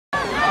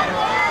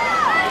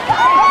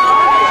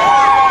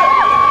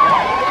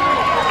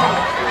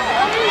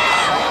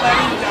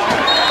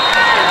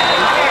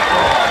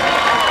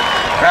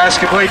Pass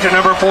complete to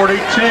number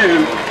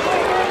 42.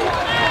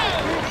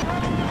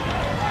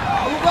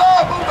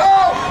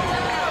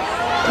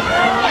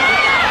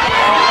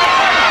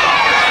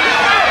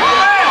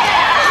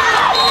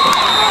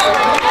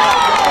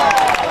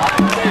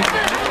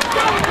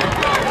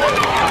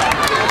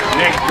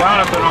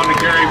 Donovan on the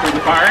carry for the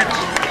Pirates.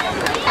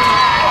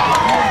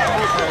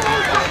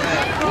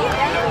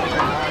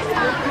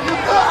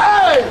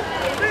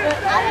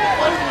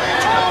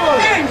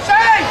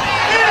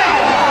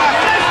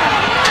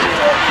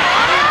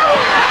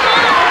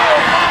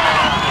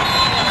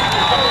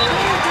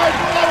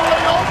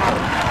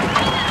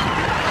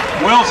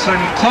 Wilson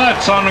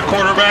Klutz on the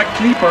quarterback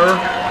keeper.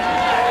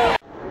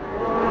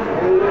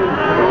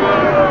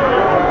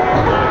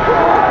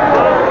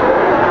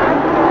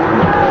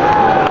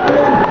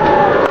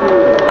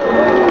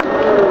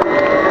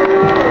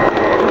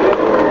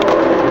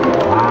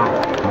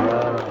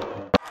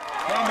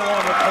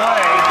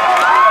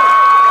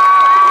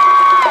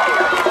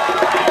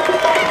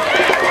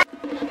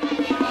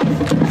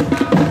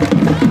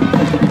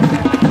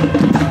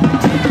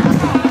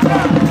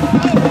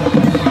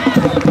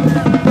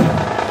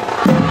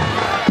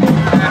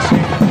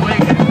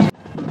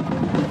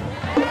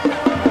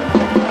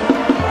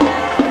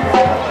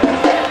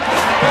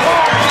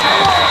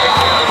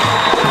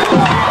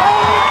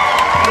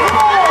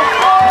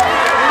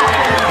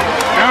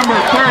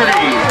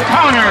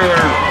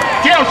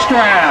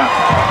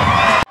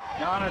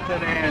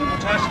 Jonathan and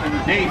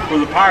Tustin deep for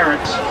the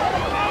Pirates.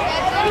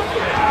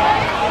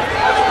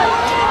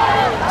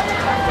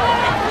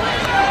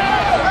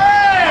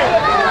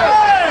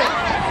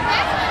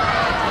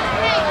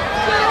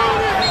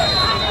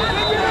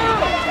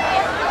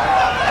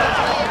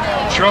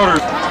 Schroeder.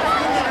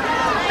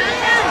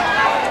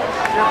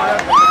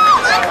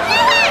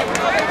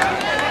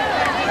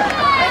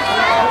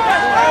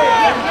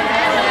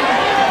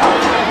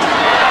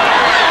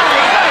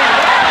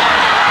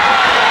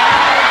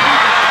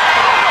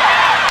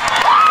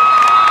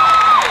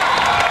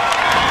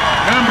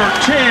 Number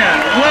 10,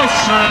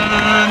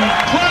 Wilson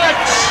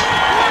Klutz.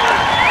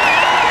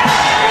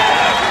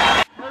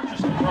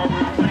 Purchase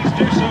appropriate, please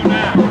do so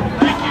now.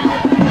 Thank you.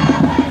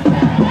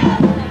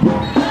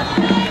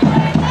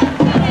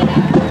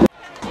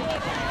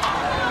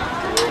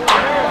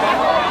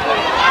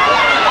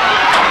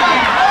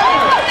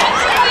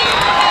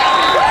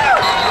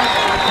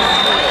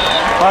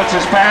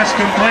 Klutz's pass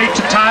complete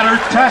to Tyler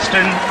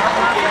Tustin.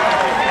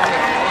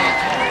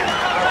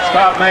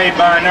 Stop made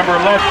by number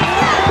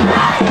 11.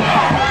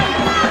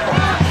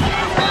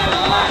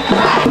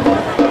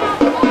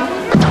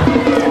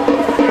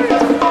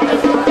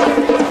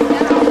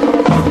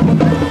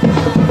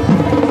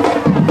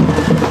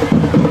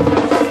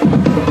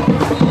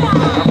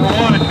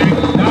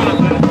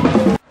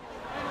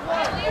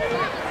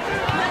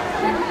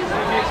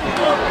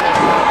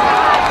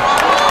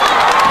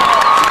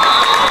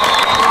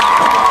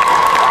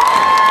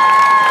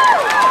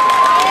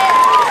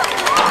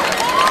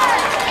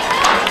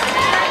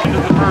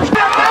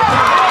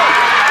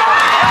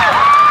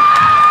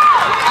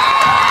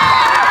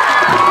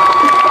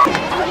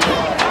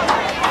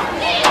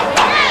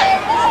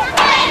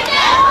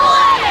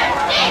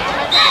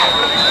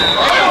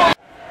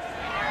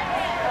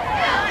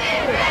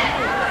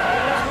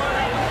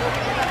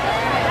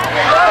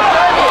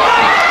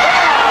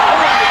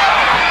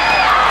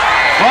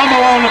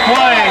 Fumble on the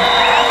play.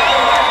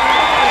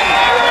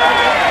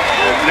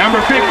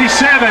 Number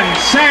 57,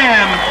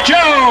 Sam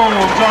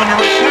Jones on the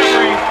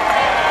recovery.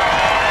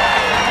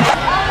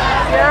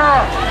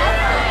 Yeah.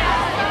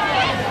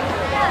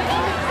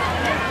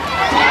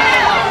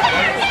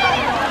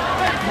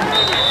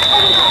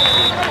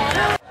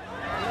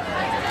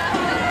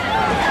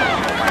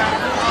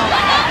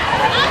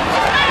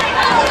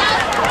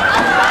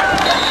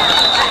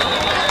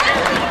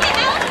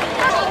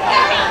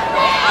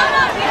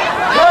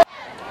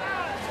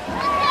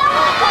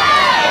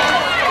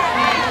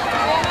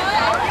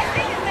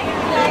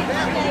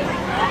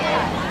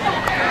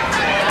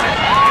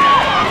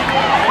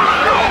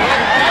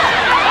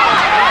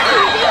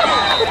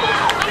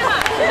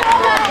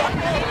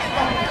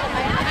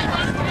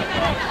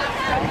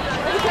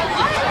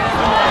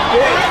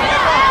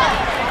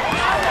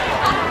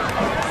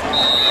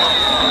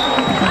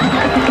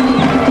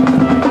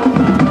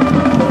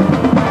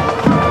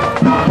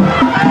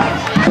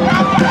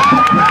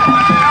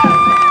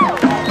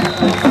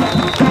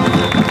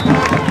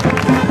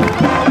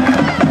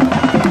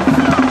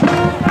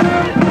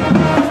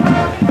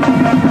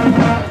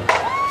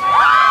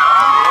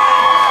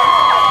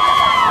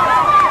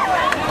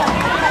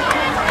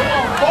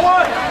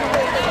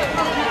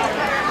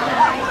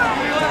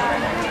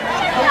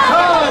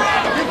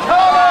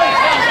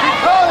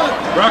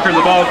 Rucker,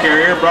 the ball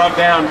carrier, brought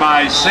down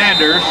by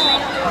Sanders.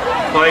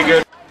 Play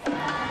good.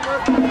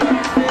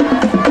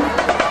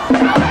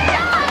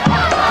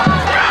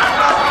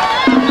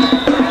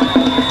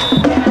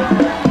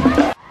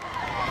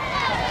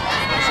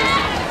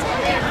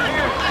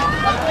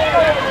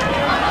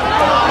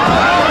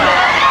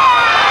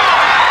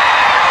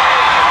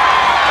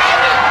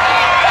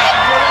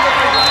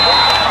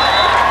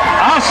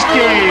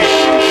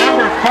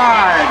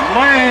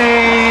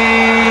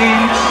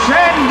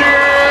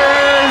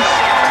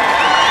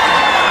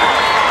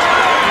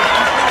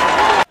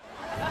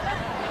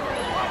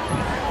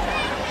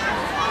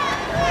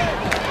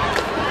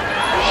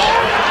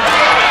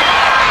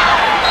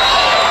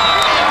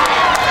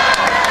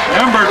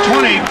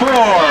 24,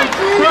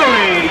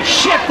 Brody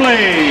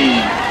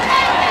Shipley.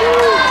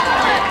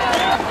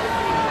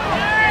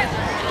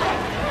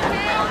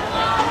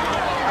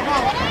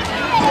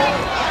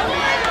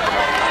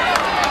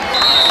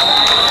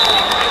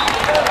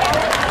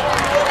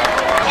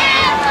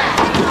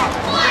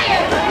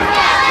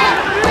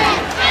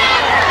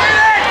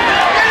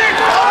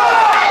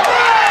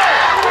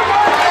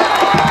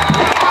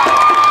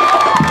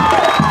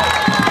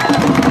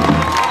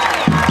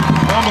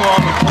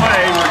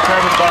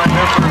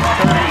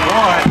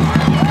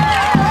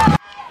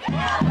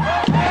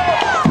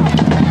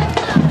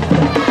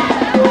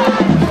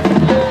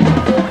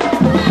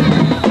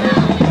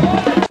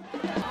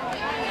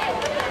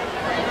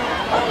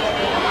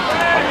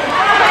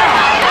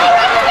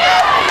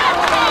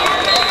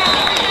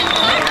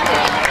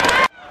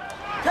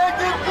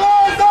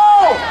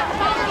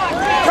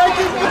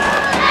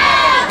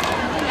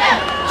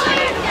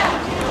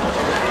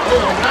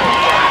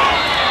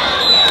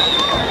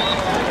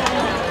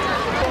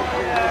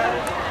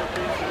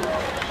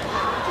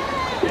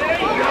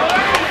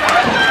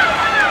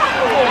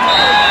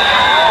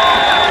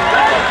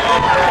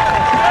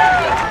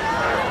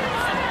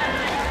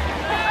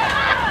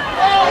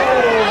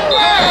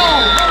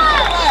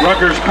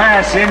 Rutgers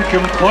pass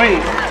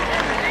incomplete.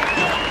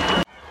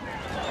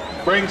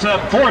 Brings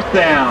up 4th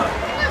down.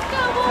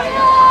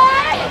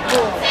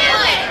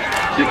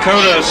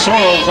 Dakota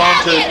soils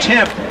onto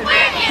Temp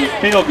with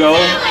field goal.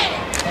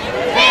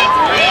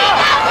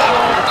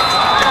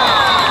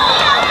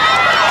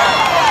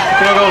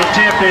 Field goal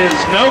attempt is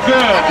no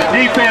good. The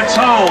defense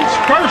holds.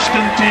 1st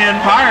and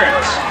 10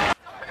 Pirates.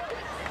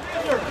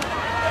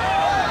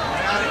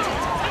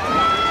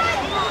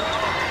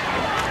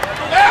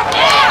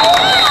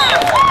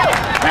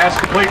 Pass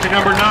complete to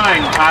number 9,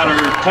 Tyler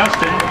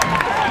Tustin.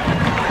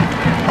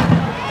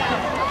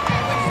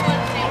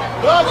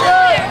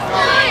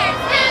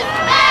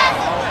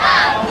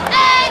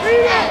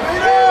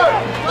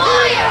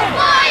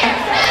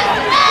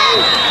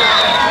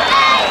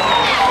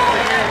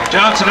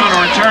 Johnson on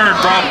a return,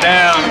 brought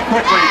down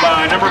quickly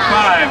by number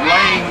 5,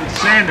 Lane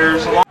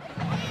Sanders.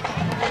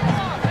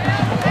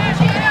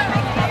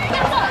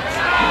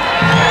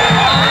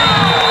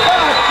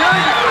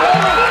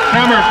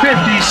 Number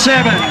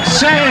 57,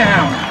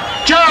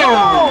 Sam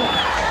Jones.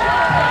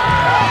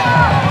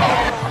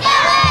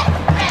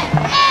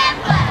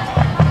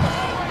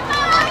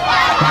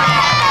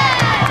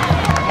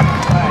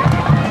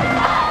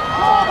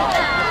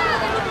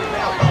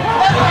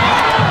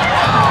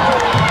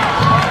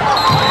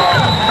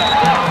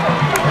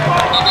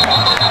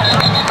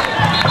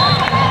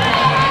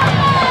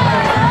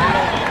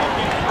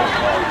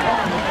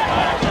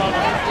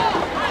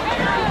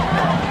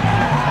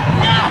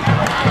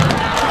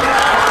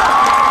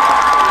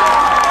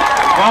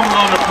 Fumble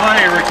on the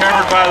play,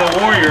 recovered by the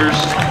Warriors.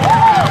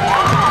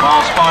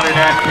 Ball spotted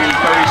at the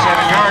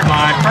 37-yard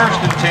line.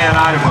 1st and 10,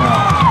 Idabel.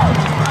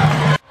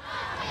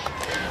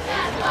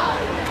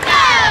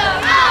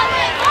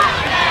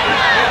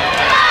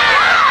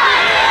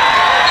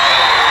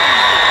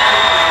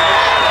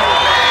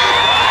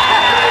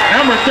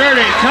 Number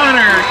 30,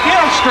 Connor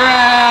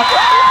Gilstrap,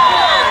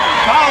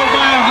 followed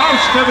by a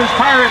host of his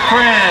Pirate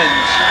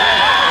friends.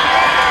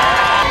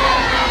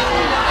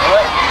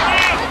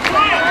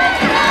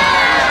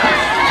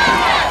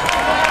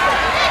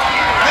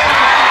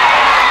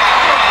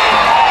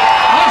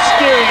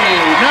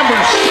 Number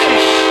 6,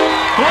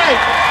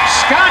 Blake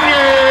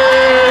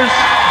Sconiers.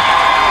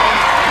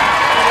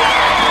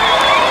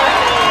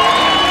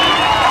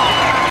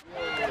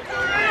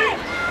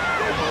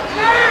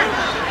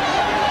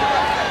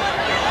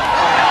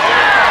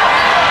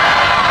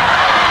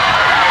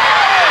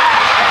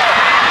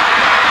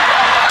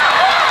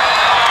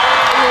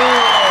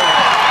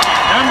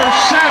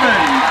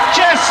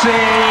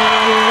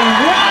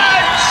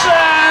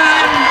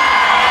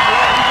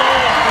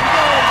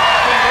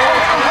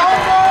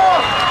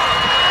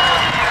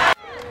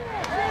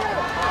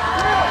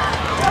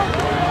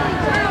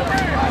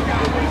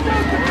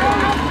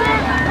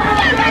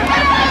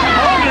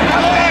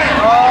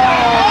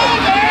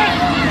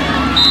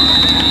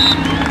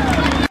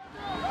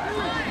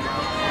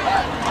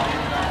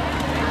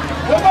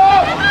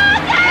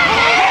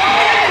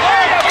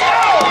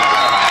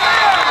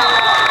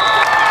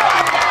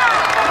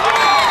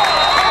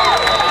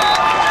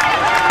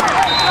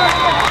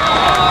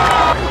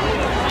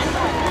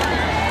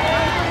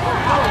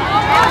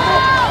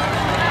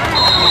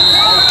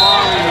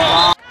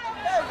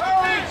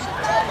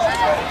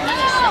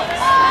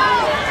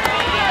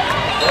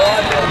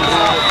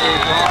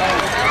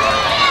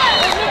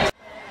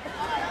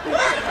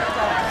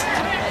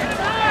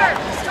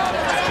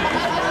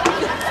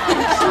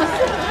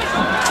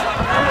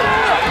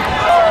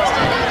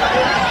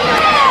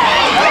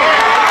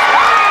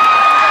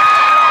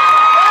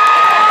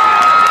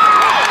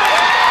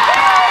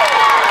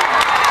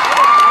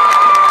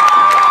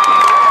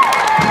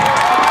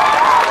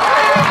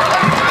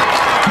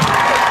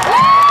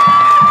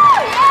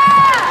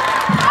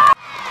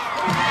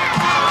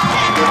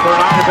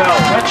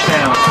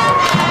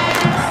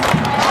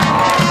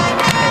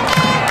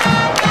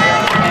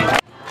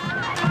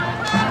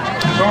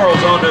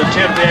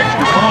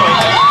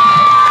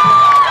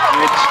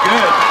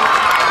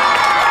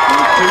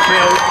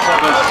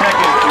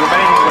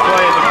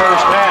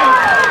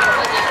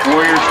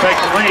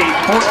 lead,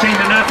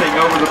 14-0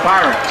 over the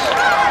Pirates.